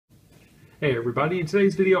Hey everybody, in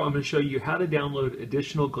today's video I'm going to show you how to download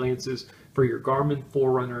additional glances for your Garmin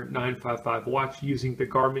Forerunner 955 watch using the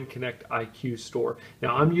Garmin ConnectIQ store.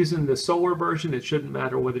 Now I'm using the solar version. It shouldn't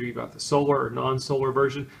matter whether you got the solar or non-solar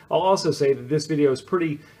version. I'll also say that this video is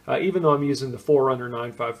pretty, even though I'm using the Forerunner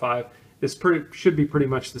 955, this should be pretty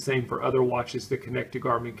much the same for other watches that connect to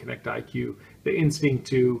Garmin ConnectIQ, the Instinct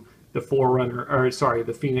 2, the Forerunner, or sorry,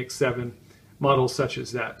 the Phoenix 7, models such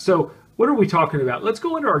as that. So what are we talking about? Let's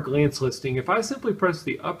go into our glance listing. If I simply press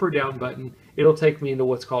the up or down button, it'll take me into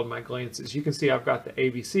what's called my glances. You can see I've got the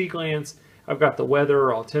ABC glance, I've got the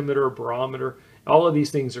weather, altimeter, barometer. All of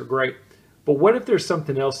these things are great. But what if there's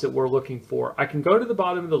something else that we're looking for? I can go to the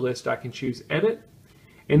bottom of the list, I can choose edit,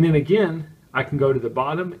 and then again, I can go to the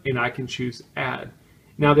bottom and I can choose add.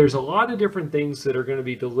 Now there's a lot of different things that are going to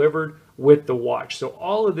be delivered with the watch. So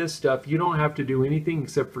all of this stuff, you don't have to do anything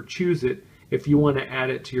except for choose it if you want to add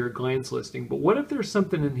it to your glance listing. But what if there's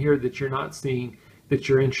something in here that you're not seeing that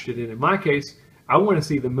you're interested in? In my case, I want to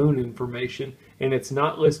see the moon information and it's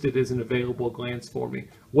not listed as an available glance for me.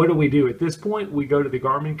 What do? At this point, we go to the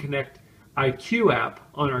Garmin ConnectIQ app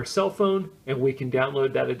on our cell phone and we can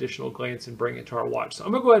download that additional glance and bring it to our watch. So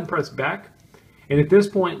I'm going to go ahead and press back. And at this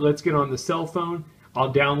point, let's get on the cell phone.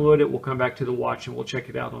 I'll download it, we'll come back to the watch and we'll check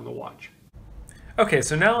it out on the watch. Okay,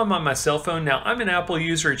 so now I'm on my cell phone. Now I'm an Apple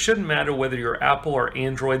user. It shouldn't matter whether you're Apple or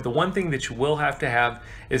Android. The one thing that you will have to have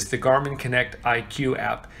is the Garmin ConnectIQ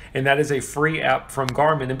app, and that is a free app from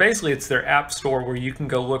Garmin. And basically it's their app store where you can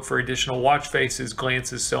go look for additional watch faces,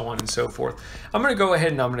 glances, so on and so forth. I'm going to go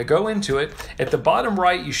ahead and I'm going to go into it. At the bottom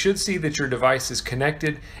right, you should see that your device is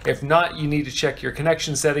connected. If not, you need to check your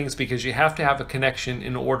connection settings because you have to have a connection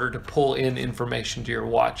in order to pull in information to your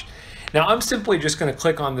watch. Now I'm simply just going to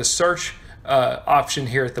click on the search option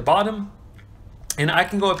here at the bottom, and I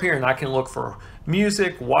can go up here and I can look for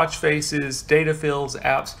music, watch faces, data fields,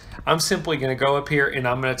 apps. I'm simply going to go up here and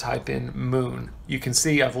I'm going to type in moon. You can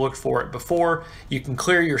see I've looked for it before. You can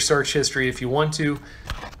clear your search history if you want to.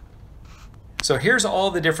 So here's all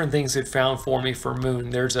the different things it found for me for moon.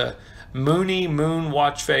 There's a moon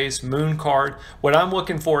watch face, moon card. What I'm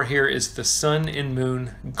looking for here is the sun and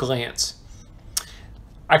moon glance.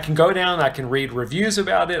 I can go down, I can read reviews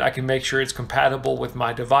about it, I can make sure it's compatible with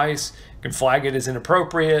my device, I can flag it as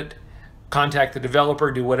inappropriate, contact the developer,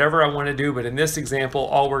 do whatever I want to do, but in this example,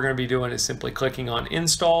 all we're going to be doing is simply clicking on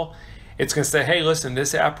install. It's going to say, hey, listen,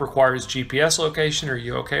 this app requires GPS location, are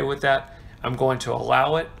you okay with that? I'm going to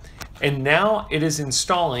allow it, and now it is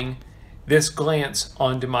installing this glance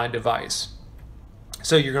onto my device.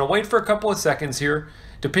 So you're going to wait for a couple of seconds here.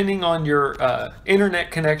 Depending on your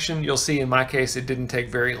internet connection, you'll see in my case it didn't take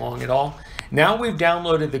very long at all. Now we've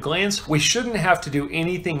downloaded the glance. We shouldn't have to do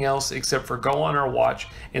anything else except for go on our watch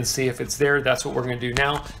and see if it's there. That's what we're going to do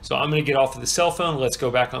now. So I'm going to get off of the cell phone. Let's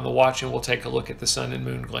go back on the watch and we'll take a look at the sun and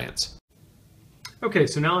moon glance. Okay,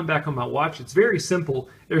 so now I'm back on my watch. It's very simple.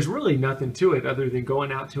 There's really nothing to it other than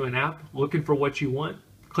going out to an app, looking for what you want,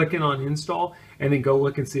 clicking on install, and then go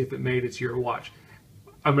look and see if it made it to your watch.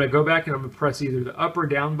 I'm going to go back and I'm going to press either the up or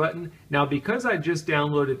down button. Now, because I just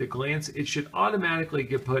downloaded the glance, it should automatically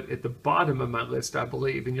get put at the bottom of my list, I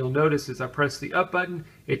believe. And you'll notice as I press the up button,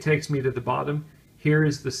 it takes me to the bottom. Here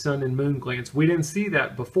is the sun and moon glance. We didn't see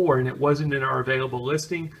that before and it wasn't in our available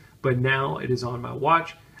listing, but now it is on my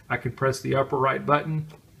watch. I can press the upper right button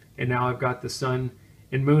and now I've got the sun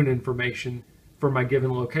and moon information for my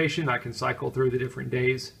given location. I can cycle through the different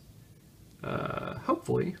days.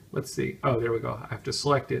 Hopefully, let's see. Oh, there we go. I have to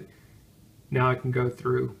select it. Now I can go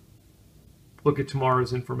through, look at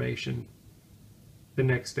tomorrow's information, the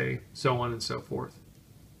next day, so on and so forth.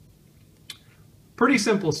 Pretty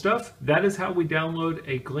simple stuff. That is how we download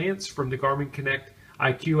a glance from the Garmin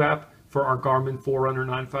ConnectIQ app for our Garmin Forerunner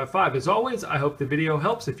 955. As always, I hope the video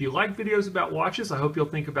helps. If you like videos about watches, I hope you'll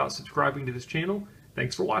think about subscribing to this channel.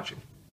 Thanks for watching.